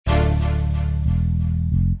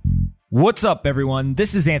What's up, everyone?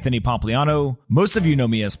 This is Anthony Pompliano. Most of you know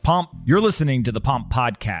me as Pomp. You're listening to the Pomp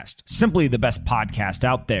Podcast, simply the best podcast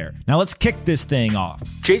out there. Now let's kick this thing off.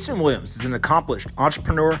 Jason Williams is an accomplished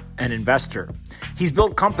entrepreneur and investor. He's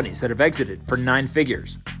built companies that have exited for 9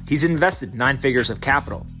 figures. He's invested 9 figures of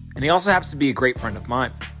capital, and he also happens to be a great friend of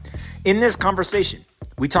mine. In this conversation,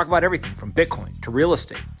 we talk about everything from Bitcoin to real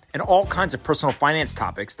estate and all kinds of personal finance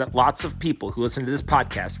topics that lots of people who listen to this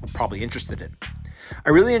podcast were probably interested in. I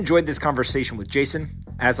really enjoyed this conversation with Jason,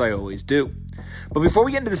 as I always do. But before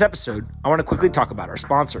we get into this episode, I want to quickly talk about our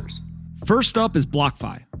sponsors. First up is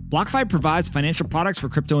BlockFi. BlockFi provides financial products for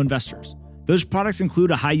crypto investors. Those products include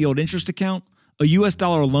a high-yield interest account, a US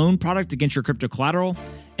dollar loan product against your crypto collateral,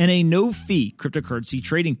 and a no-fee cryptocurrency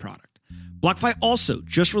trading product. BlockFi also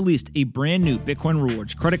just released a brand new Bitcoin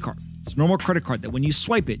Rewards credit card. It's a normal credit card that when you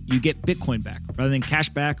swipe it, you get Bitcoin back rather than cash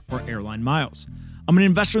back or airline miles. I'm an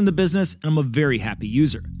investor in the business, and I'm a very happy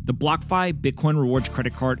user. The BlockFi Bitcoin Rewards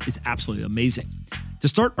credit card is absolutely amazing. To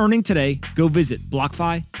start earning today, go visit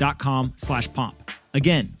blockfi.com/pomp.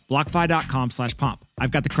 Again, blockfi.com/pomp.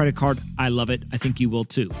 I've got the credit card. I love it. I think you will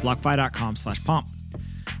too. blockfi.com/pomp.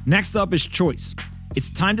 Next up is Choice.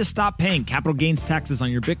 It's time to stop paying capital gains taxes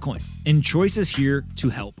on your Bitcoin, and Choice is here to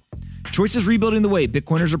help. Choice is rebuilding the way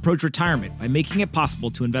Bitcoiners approach retirement by making it possible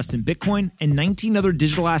to invest in Bitcoin and 19 other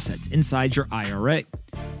digital assets inside your IRA.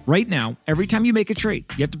 Right now, every time you make a trade,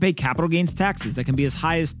 you have to pay capital gains taxes that can be as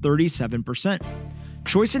high as 37%.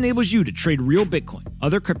 Choice enables you to trade real Bitcoin,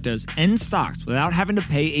 other cryptos, and stocks without having to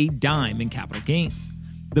pay a dime in capital gains.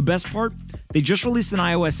 The best part? They just released an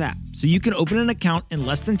iOS app, so you can open an account in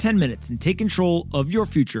less than 10 minutes and take control of your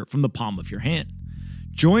future from the palm of your hand.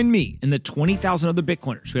 Join me and the 20,000 other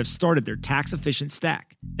Bitcoiners who have started their tax-efficient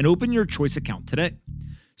stack and open your Choice account today.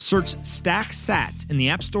 Search Stack Sats in the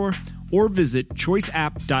App Store or visit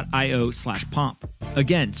choiceapp.io/pomp.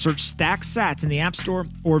 Again, search Stack Sats in the App Store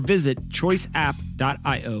or visit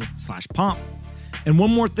choiceapp.io/pomp. And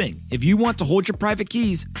one more thing, if you want to hold your private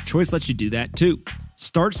keys, Choice lets you do that too.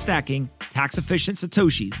 Start stacking tax-efficient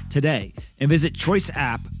Satoshis today and visit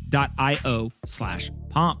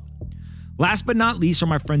choiceapp.io/pomp. Last but not least are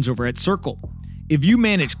my friends over at Circle. If you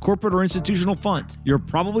manage corporate or institutional funds, you're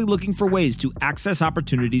probably looking for ways to access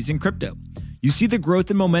opportunities in crypto. You see the growth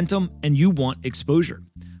and momentum and you want exposure.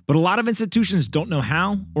 But a lot of institutions don't know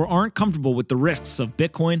how or aren't comfortable with the risks of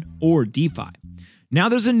Bitcoin or DeFi. Now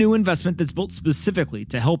there's a new investment that's built specifically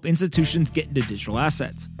to help institutions get into digital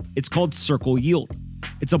assets. It's called Circle Yield.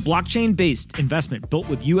 It's a blockchain-based investment built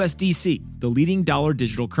with USDC, the leading dollar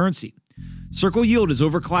digital currency. Circle Yield is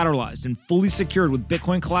over-collateralized and fully secured with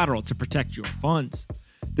Bitcoin collateral to protect your funds.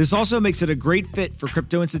 This also makes it a great fit for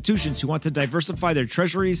crypto institutions who want to diversify their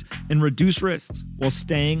treasuries and reduce risks while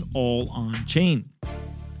staying all on-chain.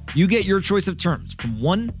 You get your choice of terms from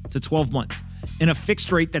 1 to 12 months and a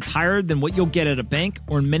fixed rate that's higher than what you'll get at a bank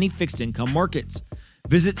or in many fixed income markets.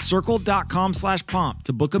 Visit circle.com/pomp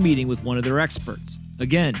to book a meeting with one of their experts.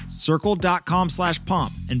 Again,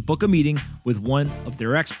 circle.com/pomp and book a meeting with one of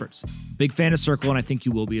their experts. Big fan of Circle, and I think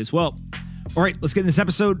you will be as well. All right, let's get in this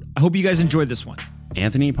episode. I hope you guys enjoyed this one.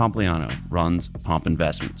 Anthony Pompliano runs Pomp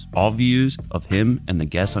Investments. All views of him and the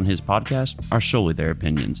guests on his podcast are solely their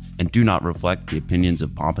opinions and do not reflect the opinions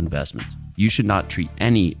of Pomp Investments. You should not treat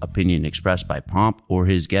any opinion expressed by Pomp or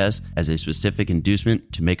his guests as a specific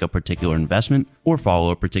inducement to make a particular investment or follow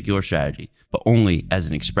a particular strategy, but only as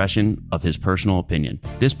an expression of his personal opinion.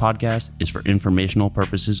 This podcast is for informational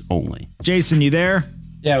purposes only. Jason, you there?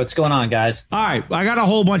 Yeah, what's going on, guys? All right, I got a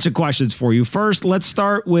whole bunch of questions for you. First, let's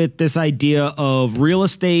start with this idea of real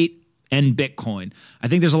estate and Bitcoin. I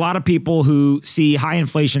think there's a lot of people who see high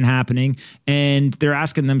inflation happening and they're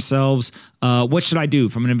asking themselves, what should I do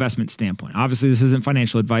from an investment standpoint? Obviously, this isn't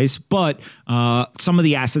financial advice, but some of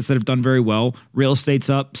the assets that have done very well, real estate's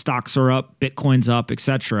up, stocks are up, Bitcoin's up,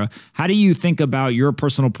 etc. How do you think about your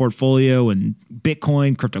personal portfolio and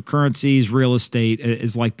Bitcoin, cryptocurrencies, real estate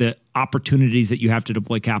is like the opportunities that you have to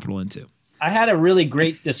deploy capital into? I had a really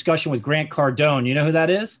great discussion with Grant Cardone. You know who that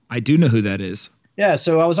is? I do know who that is. Yeah,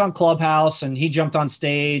 so I was on Clubhouse and he jumped on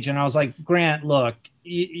stage and I was like, Grant, look,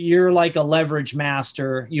 you're like a leverage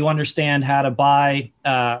master. You understand how to buy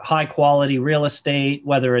high quality real estate,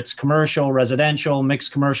 whether it's commercial, residential,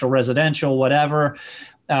 mixed commercial, residential, whatever.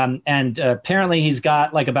 And apparently he's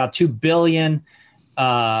got like about $2 billion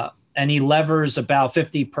and he levers about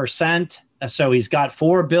 50%. So he's got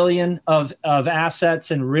 $4 billion of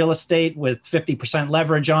assets in real estate with 50%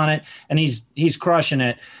 leverage on it. And he's crushing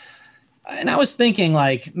it. And I was thinking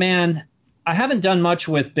like, man, I haven't done much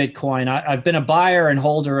with Bitcoin. I've been a buyer and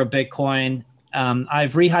holder of Bitcoin.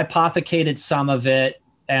 I've rehypothecated some of it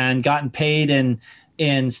and gotten paid in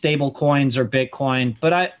in stable coins or Bitcoin.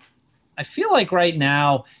 But I feel like right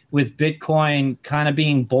now with Bitcoin kind of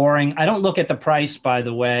being boring, I don't look at the price, by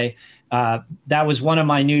the way. That was one of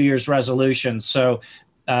my New Year's resolutions. So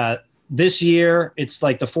this year, it's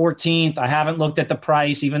like the 14th. I haven't looked at the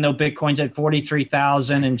price, even though Bitcoin's at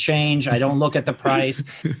 43,000 and change. I don't look at the price.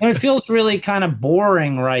 And it feels really kind of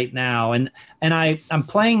boring right now. And I'm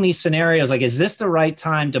playing these scenarios like, is this the right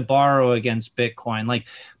time to borrow against Bitcoin? Like,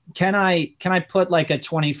 can I put like a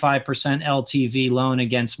 25% LTV loan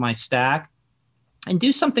against my stack and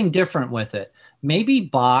do something different with it? Maybe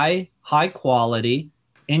buy high quality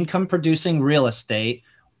income producing real estate,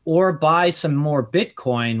 or buy some more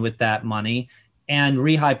Bitcoin with that money and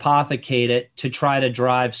rehypothecate it to try to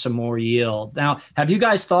drive some more yield. Now, have you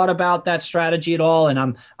guys thought about that strategy at all? And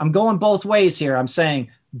I'm going both ways here. I'm saying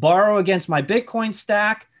borrow against my Bitcoin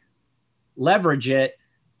stack, leverage it,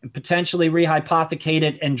 and potentially rehypothecate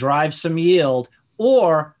it and drive some yield,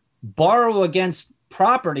 or borrow against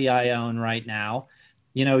property I own right now.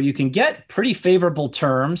 You know, you can get pretty favorable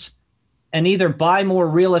terms and either buy more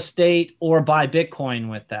real estate or buy Bitcoin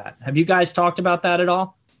with that. Have you guys talked about that at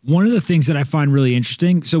all? One of the things that I find really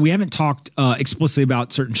interesting, so we haven't talked explicitly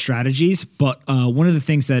about certain strategies, but one of the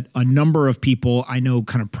things that a number of people I know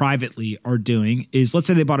kind of privately are doing is, let's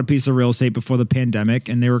say they bought a piece of real estate before the pandemic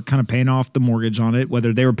and they were kind of paying off the mortgage on it,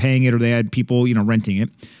 whether they were paying it or they had people, renting it,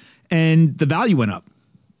 and the value went up.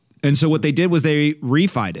 And so what they did was they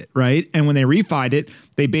refied it, right? And when they refied it,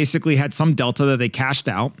 they basically had some delta that they cashed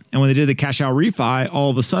out. And when they did the cash out refi,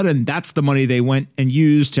 all of a sudden, that's the money they went and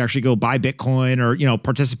used to actually go buy Bitcoin or,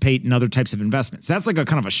 participate in other types of investments. So that's like a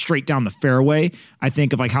kind of a straight down the fairway, I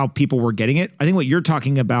think, of like how people were getting it. I think what you're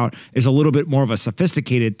talking about is a little bit more of a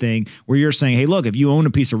sophisticated thing where you're saying, hey, look, if you own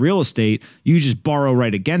a piece of real estate, you just borrow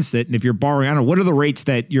right against it. And if you're borrowing, I don't know, what are the rates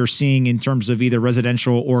that you're seeing in terms of either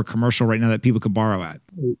residential or commercial right now that people could borrow at?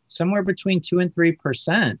 Somewhere between 2 and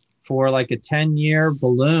 3% for like a 10-year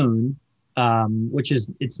balloon,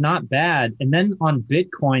 it's not bad. And then on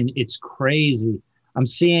Bitcoin, it's crazy. I'm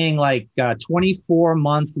seeing like a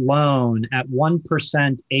 24-month loan at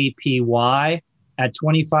 1% APY at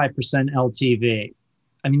 25% LTV.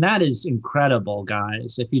 I mean, that is incredible,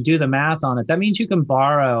 guys. If you do the math on it, that means you can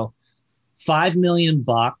borrow $5 million,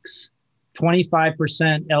 25%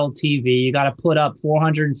 LTV. You got to put up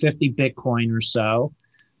 450 Bitcoin or so.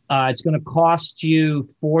 It's going to cost you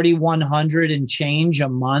 $4,100 and change a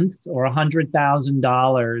month, or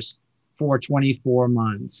 $100,000 for 24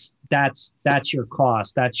 months. That's your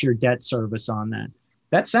cost. That's your debt service on that.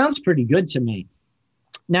 That sounds pretty good to me.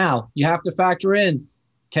 Now, you have to factor in,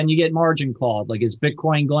 can you get margin called? Like, is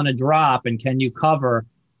Bitcoin going to drop, and can you cover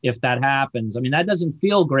if that happens? I mean, that doesn't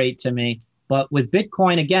feel great to me. But with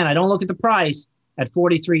Bitcoin, again, I don't look at the price at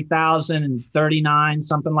 43,000 and 39,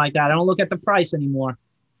 something like that. I don't look at the price anymore.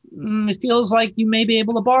 It feels like you may be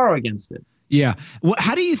able to borrow against it. Yeah. Well,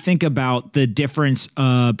 how do you think about the difference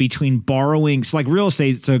between borrowing? So like real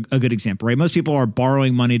estate is a good example, right? Most people are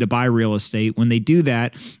borrowing money to buy real estate. When they do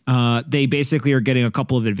that, they basically are getting a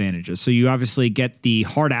couple of advantages. So you obviously get the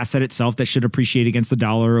hard asset itself that should appreciate against the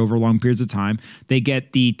dollar over long periods of time. They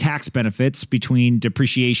get the tax benefits between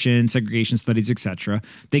depreciation, segregation studies, et cetera.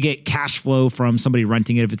 They get cash flow from somebody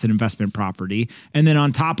renting it if it's an investment property. And then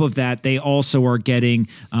on top of that, they also are getting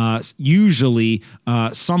usually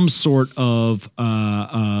some sort of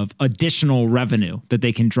additional revenue that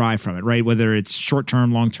they can drive from it, right? Whether it's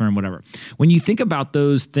short-term, long-term, whatever. When you think about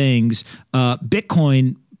those things,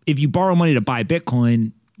 Bitcoin, if you borrow money to buy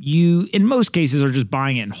Bitcoin, you, in most cases, are just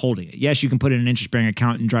buying it and holding it. Yes, you can put it in an interest-bearing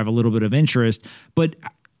account and drive a little bit of interest, but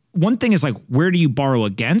one thing is like, where do you borrow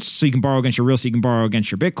against? So you can borrow against your real estate, you can borrow against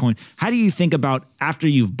your Bitcoin. How do you think about, after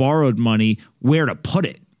you've borrowed money, where to put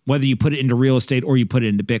it? Whether you put it into real estate or you put it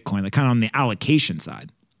into Bitcoin, like kind of on the allocation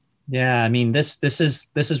side. Yeah, I mean, this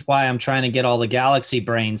is why I'm trying to get all the Galaxy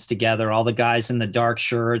brains together, all the guys in the dark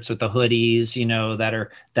shirts with the hoodies,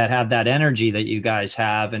 that have that energy that you guys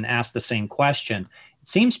have, and ask the same question. It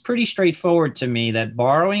seems pretty straightforward to me that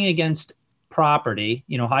borrowing against property,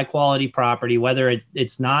 high quality property, whether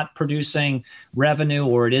it's not producing revenue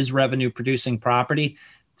or it is revenue producing property,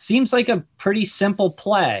 seems like a pretty simple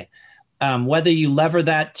play. Whether you lever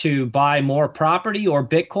that to buy more property or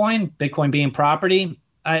Bitcoin being property,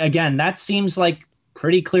 again, that seems like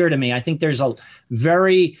pretty clear to me. I think there's it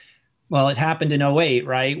happened in 2008,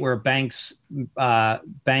 right? Where banks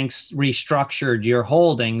restructured your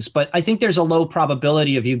holdings, but I think there's a low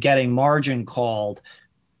probability of you getting margin called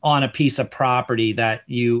on a piece of property that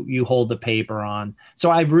you hold the paper on.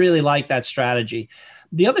 So I really like that strategy.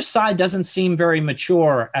 The other side doesn't seem very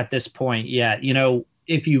mature at this point yet.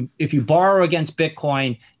 If you borrow against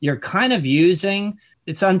Bitcoin, you're kind of using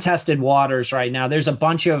it's untested waters right now. There's a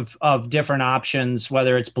bunch of different options,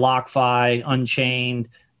 whether it's BlockFi, Unchained,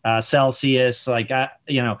 Celsius. Like I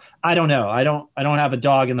don't know. I don't have a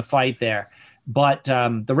dog in the fight there, but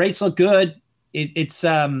the rates look good. It's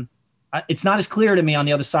not as clear to me on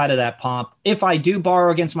the other side of that, Pomp. If I do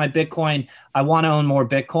borrow against my Bitcoin, I want to own more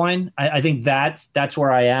Bitcoin. I think that's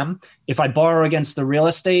where I am. If I borrow against the real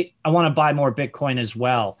estate, I want to buy more Bitcoin as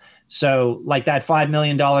well. So like that $5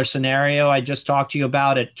 million scenario I just talked to you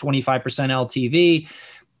about at 25% LTV,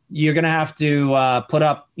 you're going to have to put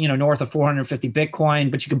up, north of 450 Bitcoin,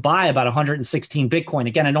 but you can buy about 116 Bitcoin.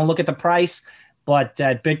 Again, I don't look at the price, but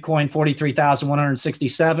at Bitcoin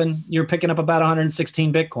 43,167, you're picking up about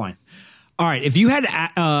 116 Bitcoin. All right. If you had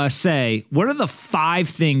to say, what are the 5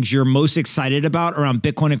 things you're most excited about around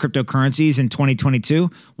Bitcoin and cryptocurrencies in 2022?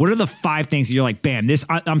 What are the 5 things that you're like, bam,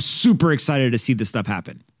 I'm super excited to see this stuff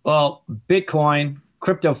happen? Well, Bitcoin,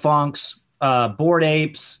 CryptoFunks, Bored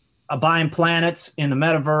Apes, buying planets in the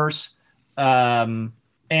metaverse,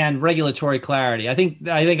 and regulatory clarity. I think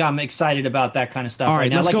I'm excited about that kind of stuff. All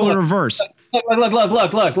right, let's go in reverse. Look.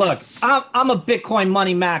 I'm a Bitcoin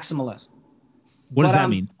money maximalist. What does that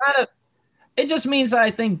mean? It just means that I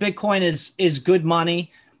think Bitcoin is good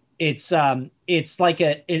money. It's like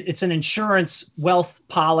it's an insurance wealth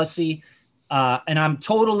policy. And I'm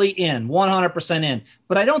totally in, 100% in.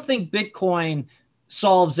 But I don't think Bitcoin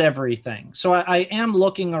solves everything. So I am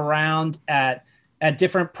looking around at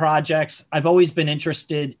different projects. I've always been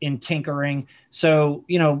interested in tinkering. So,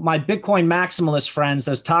 my Bitcoin maximalist friends,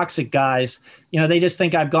 those toxic guys, they just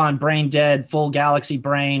think I've gone brain dead, full galaxy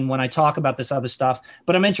brain when I talk about this other stuff.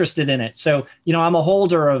 But I'm interested in it. So, I'm a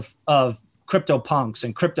holder of CryptoPunks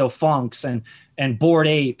and CryptoFunks and Bored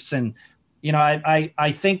Apes and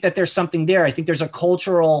I think that there's something there. I think there's a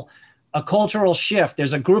cultural shift.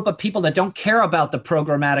 There's a group of people that don't care about the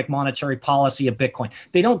programmatic monetary policy of Bitcoin.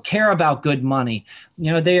 They don't care about good money.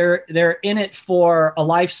 They're in it for a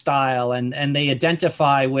lifestyle and they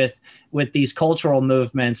identify with these cultural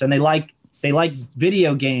movements and they like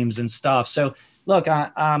video games and stuff. So look,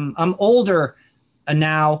 I'm older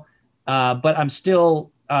now, but I'm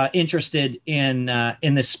still interested in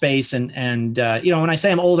this space and when I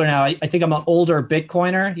say I'm older now, I think I'm an older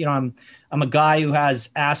Bitcoiner. I'm a guy who has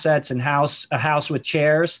assets and a house with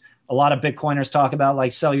chairs. A lot of Bitcoiners talk about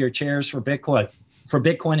like sell your chairs for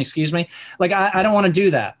Bitcoin, excuse me. Like I don't want to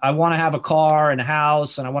do that. I want to have a car and a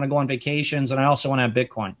house and I want to go on vacations and I also want to have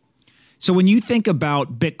Bitcoin. So when you think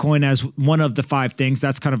about Bitcoin as one of the 5 things,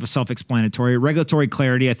 that's kind of a self-explanatory. Regulatory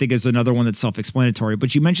clarity, I think, is another one that's self-explanatory.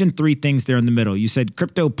 But you mentioned 3 things there in the middle. You said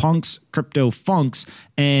CryptoPunks, CryptoFunks,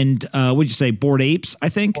 and what'd you say? Bored Apes, I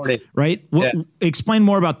think, right? Yeah. Explain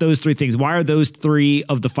more about those 3 things. Why are those 3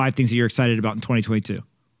 of the 5 things that you're excited about in 2022?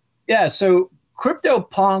 Yeah, so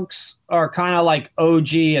CryptoPunks are kind of like OG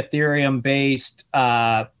Ethereum-based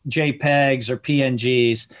JPEGs or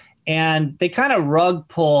PNGs. And they kind of rug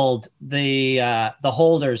pulled the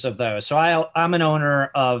holders of those. So I'm an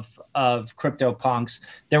owner of CryptoPunks.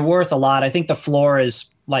 They're worth a lot. I think the floor is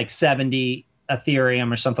like 70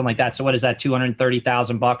 Ethereum or something like that. So what is that?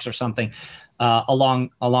 $230,000 or something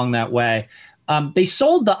along that way. They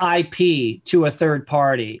sold the IP to a third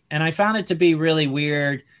party, and I found it to be really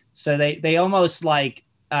weird. So they almost like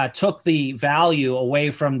took the value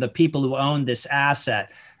away from the people who owned this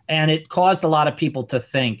asset. And it caused a lot of people to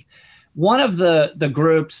think. One of the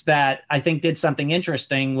groups that I think did something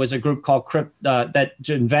interesting was a group called that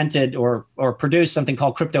invented or produced something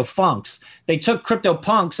called CryptoFunks. They took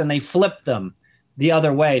CryptoPunks and they flipped them the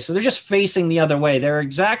other way. So they're just facing the other way. They're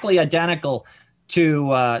exactly identical to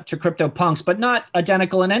CryptoPunks, but not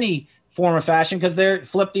identical in any form or fashion because they're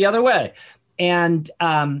flipped the other way. And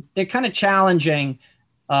they're kind of challenging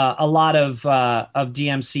a lot of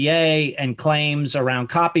DMCA and claims around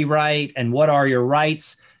copyright and what are your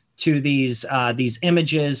rights to these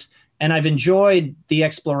images. And I've enjoyed the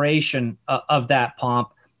exploration of that,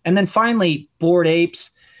 Pomp. And then finally, Bored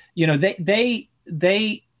Apes, they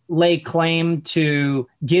lay claim to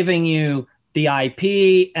giving you the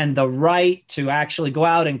IP and the right to actually go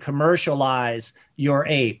out and commercialize your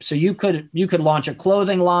ape. So you could launch a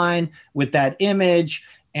clothing line with that image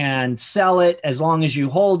and sell it. As long as you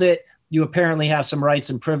hold it, you apparently have some rights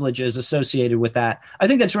and privileges associated with that. I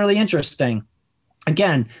think that's really interesting.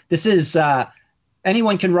 Again, this is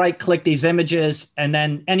anyone can right-click these images, and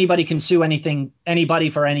then anybody can sue anybody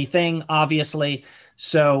for anything, obviously.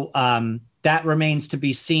 So that remains to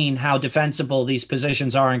be seen how defensible these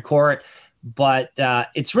positions are in court. But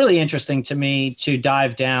it's really interesting to me to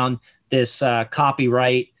dive down this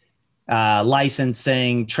copyright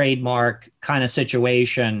licensing, trademark kind of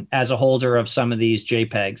situation as a holder of some of these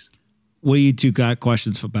JPEGs. What do you two got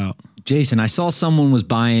questions about? Jason, I saw someone was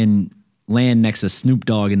buying land next to Snoop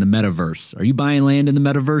Dogg in the metaverse. Are you buying land in the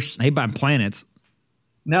metaverse? Hey, buying planets.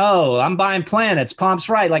 No, I'm buying planets. Pomp's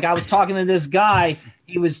right. Like I was talking to this guy.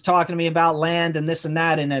 He was talking to me about land and this and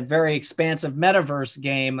that in a very expansive metaverse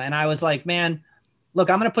game. And I was like, man, look,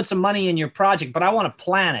 I'm going to put some money in your project, but I want a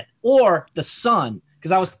planet or the sun.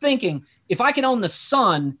 Because I was thinking, if I can own the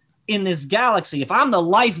sun in this galaxy, if I'm the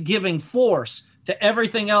life-giving force to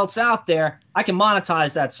everything else out there, I can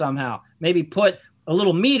monetize that somehow. Maybe put a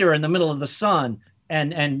little meter in the middle of the sun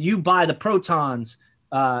and you buy the protons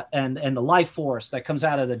and the life force that comes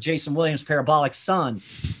out of the Jason Williams parabolic sun.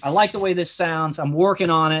 I like the way this sounds. I'm working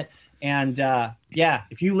on it. And yeah,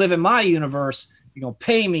 if you live in my universe, you're going to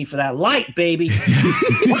pay me for that light, baby.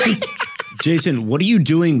 Jason, what are you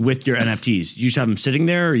doing with your NFTs? You just have them sitting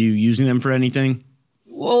there? Are you using them for anything?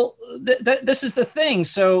 Well, this is the thing.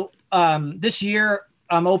 So this year,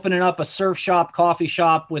 I'm opening up a surf shop, coffee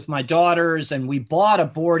shop with my daughters, and we bought a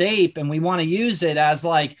Bored Ape, and we want to use it as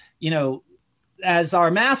like, as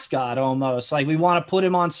our mascot almost. Like we want to put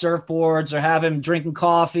him on surfboards or have him drinking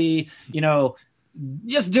coffee,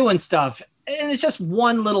 just doing stuff. And it's just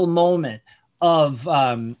one little moment of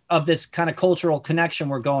this kind of cultural connection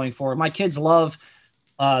we're going for. My kids love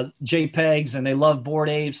JPEGs and they love Bored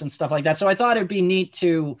Apes and stuff like that. So I thought it'd be neat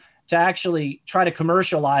to actually try to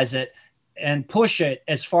commercialize it and push it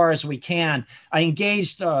as far as we can. I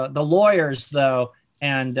engaged the lawyers though,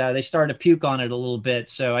 and they started to puke on it a little bit.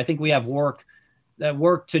 So I think we have work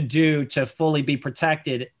to do to fully be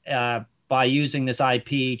protected by using this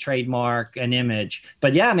IP, trademark, and image.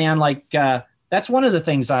 But yeah, man, like that's one of the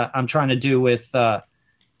things I'm trying to do with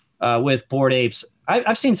Bored Apes.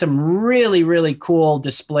 I've seen some really, really cool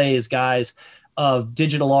displays, guys, of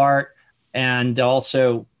digital art and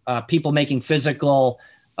also people making physical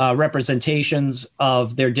representations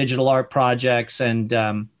of their digital art projects. And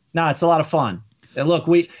it's a lot of fun. And look,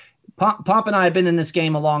 Pomp and I have been in this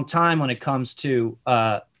game a long time when it comes to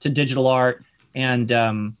digital art, and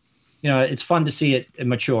it's fun to see it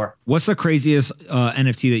mature. What's the craziest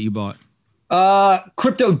NFT that you bought?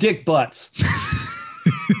 Crypto dick butts.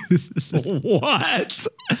 What?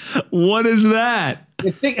 What is that? I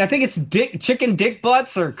think it's chicken dick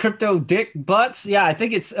butts or crypto dick butts. Yeah, I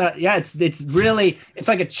think it's it's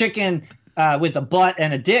like a chicken with a butt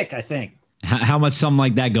and a dick, I think. How much something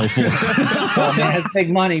like that go for? Oh man, it's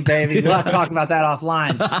big money, baby. We'll have to talk about that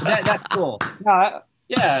offline. That's cool. No,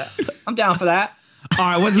 yeah, I'm down for that.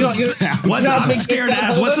 All right, I'm scared to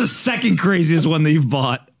ask. What's the second craziest one that you've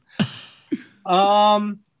bought?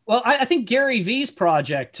 Well, I think Gary V's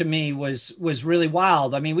project to me was really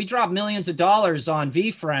wild. I mean, we dropped millions of dollars on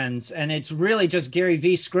VeeFriends, and it's really just Gary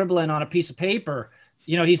V scribbling on a piece of paper.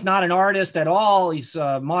 He's not an artist at all. He's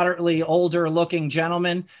a moderately older looking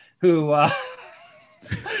gentleman who,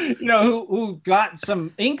 who got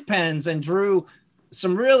some ink pens and drew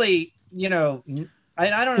some really,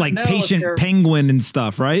 I don't like know. Patient Penguin and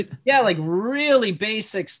stuff, right? Yeah, like really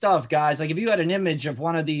basic stuff, guys. Like if you had an image of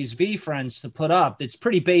one of these VeeFriends to put up, it's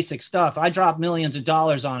pretty basic stuff. I dropped millions of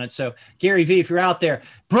dollars on it. So Gary V, if you're out there,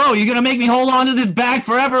 bro, you're going to make me hold on to this bag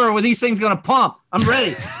forever or are these things going to pump? I'm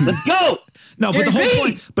ready. Let's go. No, but the whole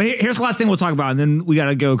point. But here's the last thing we'll talk about, and then we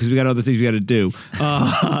gotta go because we got other things we gotta do.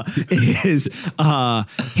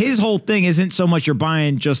 His whole thing isn't so much you're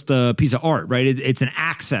buying just a piece of art, right? It's an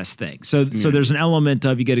access thing. So there's an element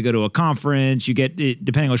of you get to go to a conference, you get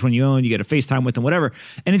depending on which one you own, you get a FaceTime with them, whatever.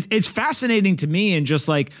 And it's fascinating to me, and just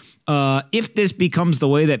like if this becomes the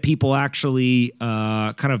way that people actually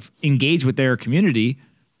kind of engage with their community,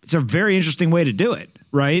 it's a very interesting way to do it.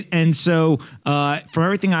 Right. And so from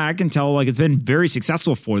everything I can tell, like it's been very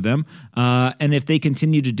successful for them. And if they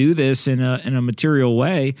continue to do this in a material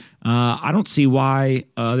way, I don't see why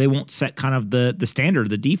they won't set kind of the standard,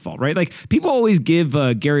 the default. Right. Like people always give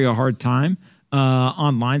Gary a hard time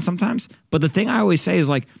online sometimes. But the thing I always say is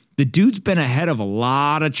like the dude's been ahead of a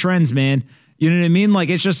lot of trends, man. You know what I mean?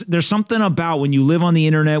 Like it's just, there's something about when you live on the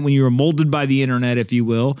internet, when you were molded by the internet, if you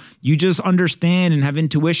will, you just understand and have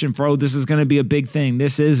intuition for, this is going to be a big thing.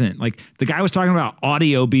 This isn't. Like the guy was talking about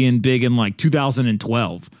audio being big in like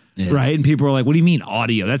 2012, right? And people were like, what do you mean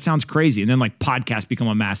audio? That sounds crazy. And then like podcasts become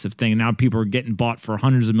a massive thing. And now people are getting bought for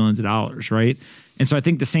hundreds of millions of dollars, right? And so I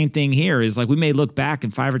think the same thing here is like, we may look back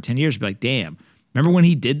in 5 or 10 years and be like, damn, remember when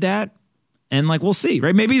he did that? And like, we'll see,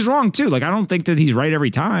 right? Maybe he's wrong too. Like, I don't think that he's right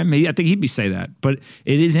every time. I think he'd say that, but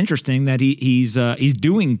it is interesting that he's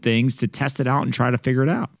doing things to test it out and try to figure it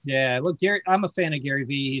out. Yeah, look, Gary, I'm a fan of Gary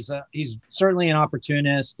V. He's certainly an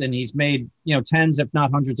opportunist, and he's made tens, if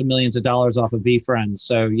not hundreds of millions of dollars off of VeeFriends.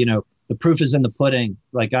 So the proof is in the pudding.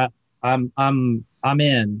 Like I'm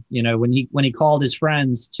in. You know, when he called his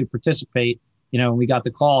friends to participate, you know, and we got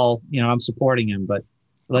the call, you know, I'm supporting him, but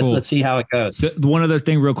let's see how it goes. The one other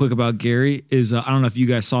thing real quick about Gary is I don't know if you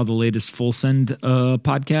guys saw the latest Full Send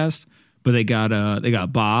podcast, but they got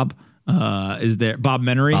Bob is there, Bob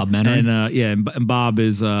Menery, and Bob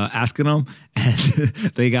is asking them, and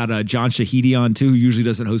they got John Shahidi on too, who usually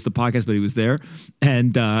doesn't host the podcast, but he was there,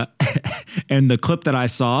 and and the clip that I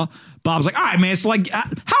saw, Bob's like, all right, man, so like,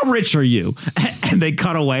 how rich are you? And they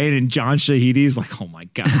cut away, and John Shahidi's like, oh my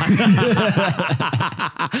God.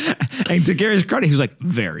 And to Gary's credit, he was like,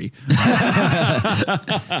 very.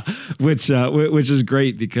 which is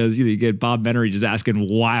great because, you know, you get Bob Menery just asking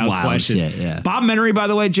wild questions. Shit, yeah. Bob Menery, by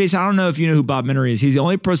the way, Jason, I don't know if you know who Bob Menery is. He's the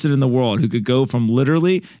only person in the world who could go from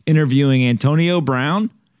literally interviewing Antonio Brown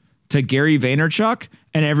to Gary Vaynerchuk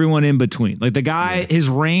and everyone in between. Like the guy, his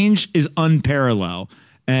range is unparalleled.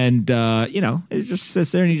 And you know, it just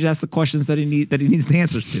sits there and he just asks the questions that he needs the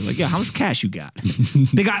answers to. Like, yeah, how much cash you got?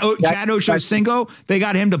 They got Chad Ochocinco. They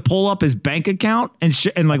got him to pull up his bank account and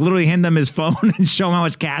like literally hand them his phone and show him how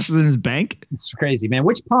much cash was in his bank. It's crazy, man.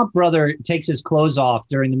 Which Pomp brother takes his clothes off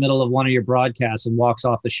during the middle of one of your broadcasts and walks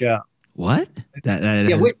off the show? What? That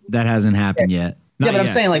hasn't happened yet. But I'm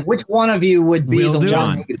saying, like, which one of you would be the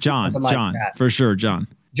one? John, for sure, John.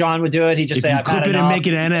 John would do it. He just say, "I've had enough." Clip it and make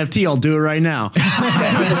it an NFT. I'll do it right now.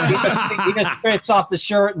 He just strips off the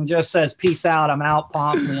shirt and just says, "Peace out. I'm out,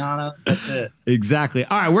 Pomp Liano." That's it. Exactly.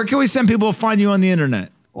 All right. Where can we send people to find you on the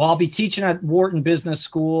internet? Well, I'll be teaching at Wharton Business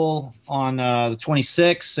School on the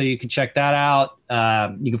 26th, so you can check that out.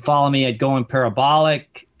 You can follow me at Going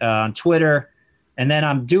Parabolic on Twitter. And then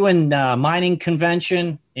I'm doing mining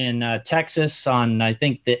convention in Texas on, I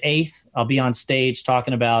think, the 8th. I'll be on stage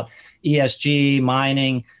talking about ESG,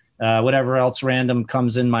 mining, whatever else random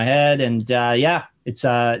comes in my head. And it's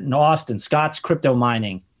in Austin, Scott's Crypto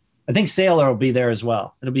Mining. I think Sailor will be there as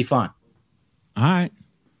well. It'll be fun. All right.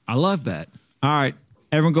 I love that. All right.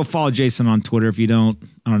 Everyone go follow Jason on Twitter. If you don't,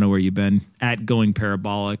 I don't know where you've been. At Going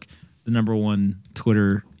Parabolic, the #1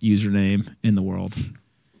 Twitter username in the world.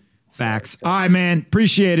 Facts. All right, man.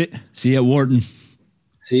 Appreciate it. See you at Wharton.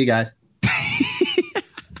 See you guys.